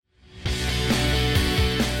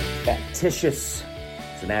Factitious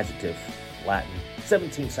is an adjective, Latin,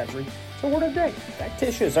 17th century. It's a word of the day.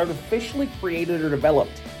 Factitious, artificially created or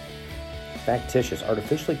developed. Factitious,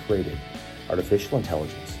 artificially created, artificial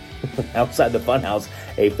intelligence. Outside the funhouse,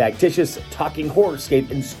 a factitious talking horse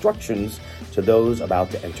gave instructions to those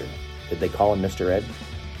about to enter. Did they call him Mr. Ed?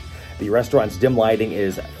 The restaurant's dim lighting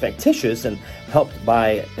is factitious and helped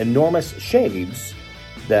by enormous shades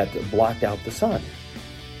that blocked out the sun.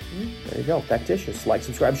 There you go, factitious. Like,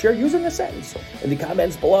 subscribe, share using a sentence in the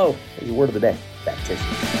comments below. Here's your word of the day,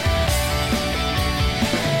 factitious.